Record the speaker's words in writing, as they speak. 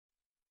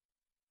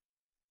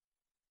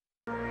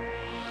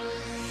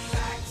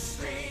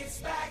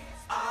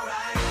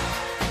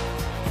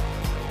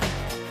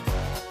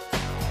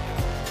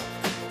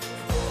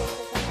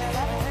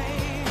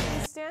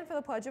stand for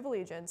the Pledge of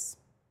Allegiance.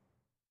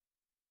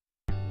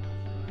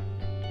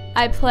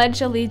 I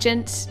pledge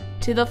allegiance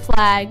to the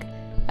flag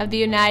of the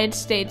United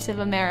States of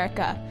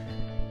America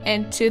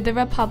and to the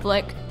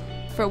republic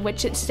for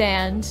which it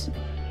stands,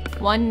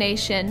 one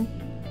nation,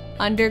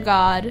 under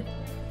God,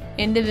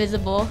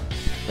 indivisible,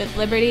 with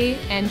liberty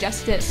and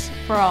justice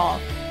for all.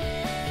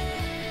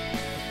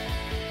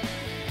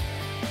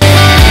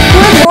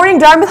 Good morning,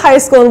 Dartmouth High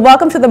School, and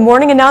welcome to the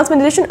morning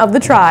announcement edition of The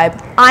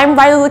Tribe. I'm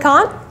Riley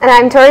LeConte. And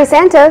I'm Tori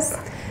Santos.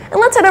 And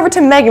let's head over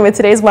to Megan with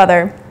today's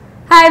weather.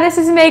 Hi, this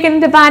is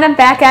Megan Devine,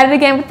 back at it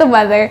again with the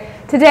weather.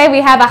 Today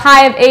we have a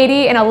high of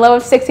 80 and a low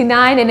of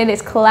 69, and it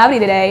is cloudy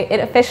today.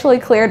 It officially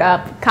cleared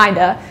up,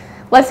 kinda.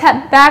 Let's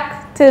head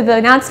back to the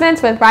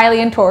announcements with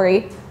Riley and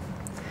Tori.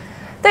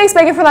 Thanks,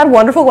 Megan, for that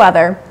wonderful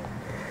weather.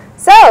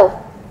 So,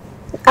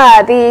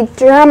 the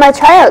drama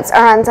tryouts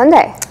are on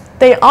Sunday.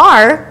 They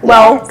are?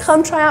 Well, Yes.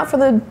 come try out for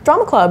the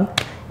drama club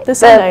this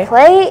Sunday. The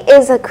play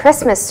is A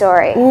Christmas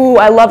Story. Ooh,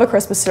 I love A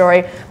Christmas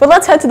Story. But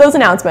let's head to those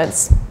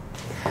announcements.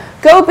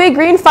 Go Big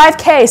Green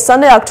 5K,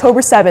 Sunday,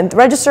 October 7th.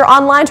 Register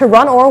online to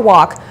run or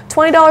walk.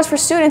 $20 for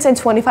students and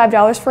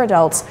 $25 for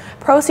adults.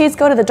 Proceeds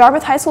go to the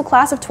Dartmouth High School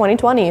class of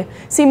 2020.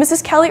 See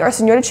Mrs. Kelly or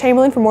Senora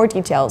Chamberlain for more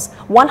details.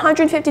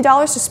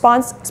 $150 to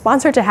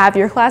sponsor to have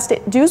your class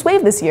dues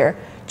waived this year.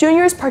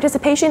 Juniors,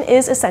 participation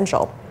is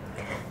essential.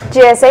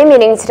 GSA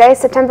meeting today,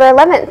 September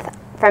 11th,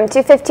 from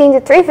 2:15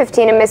 to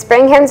 3:15 in Miss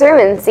Bringham's room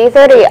in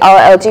C30. All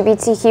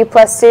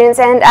LGBTQ+ students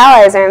and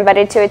allies are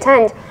invited to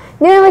attend.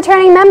 New and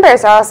returning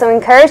members are also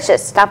encouraged to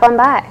stop on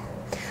by.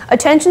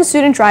 Attention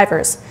student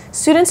drivers.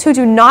 Students who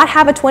do not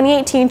have a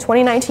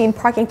 2018-2019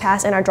 parking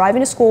pass and are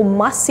driving to school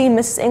must see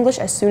Mrs. English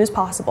as soon as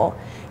possible.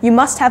 You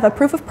must have a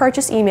proof of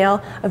purchase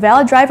email, a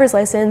valid driver's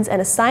license,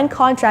 and a signed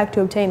contract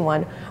to obtain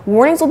one.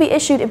 Warnings will be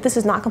issued if this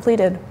is not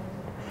completed.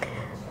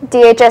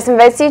 DHS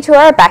invites you to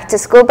our Back to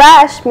School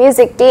Bash,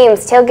 music,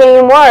 games, tailgating,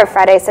 and more,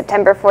 Friday,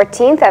 September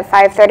 14th at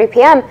 5:30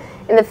 p.m.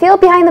 in the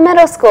field behind the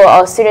middle school.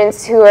 All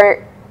students who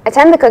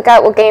attend the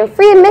cookout will gain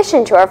free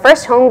admission to our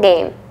first home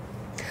game.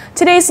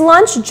 Today's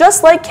lunch,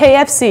 just like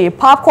KFC,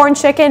 popcorn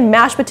chicken,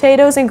 mashed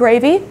potatoes and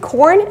gravy,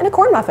 corn, and a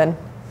corn muffin.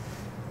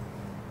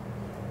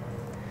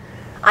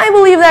 I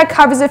believe that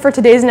covers it for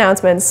today's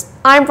announcements.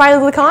 I'm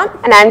Riley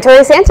LeConte. And I'm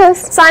Tori Santos.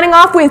 Signing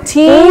off with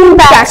Team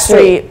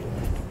Backstreet.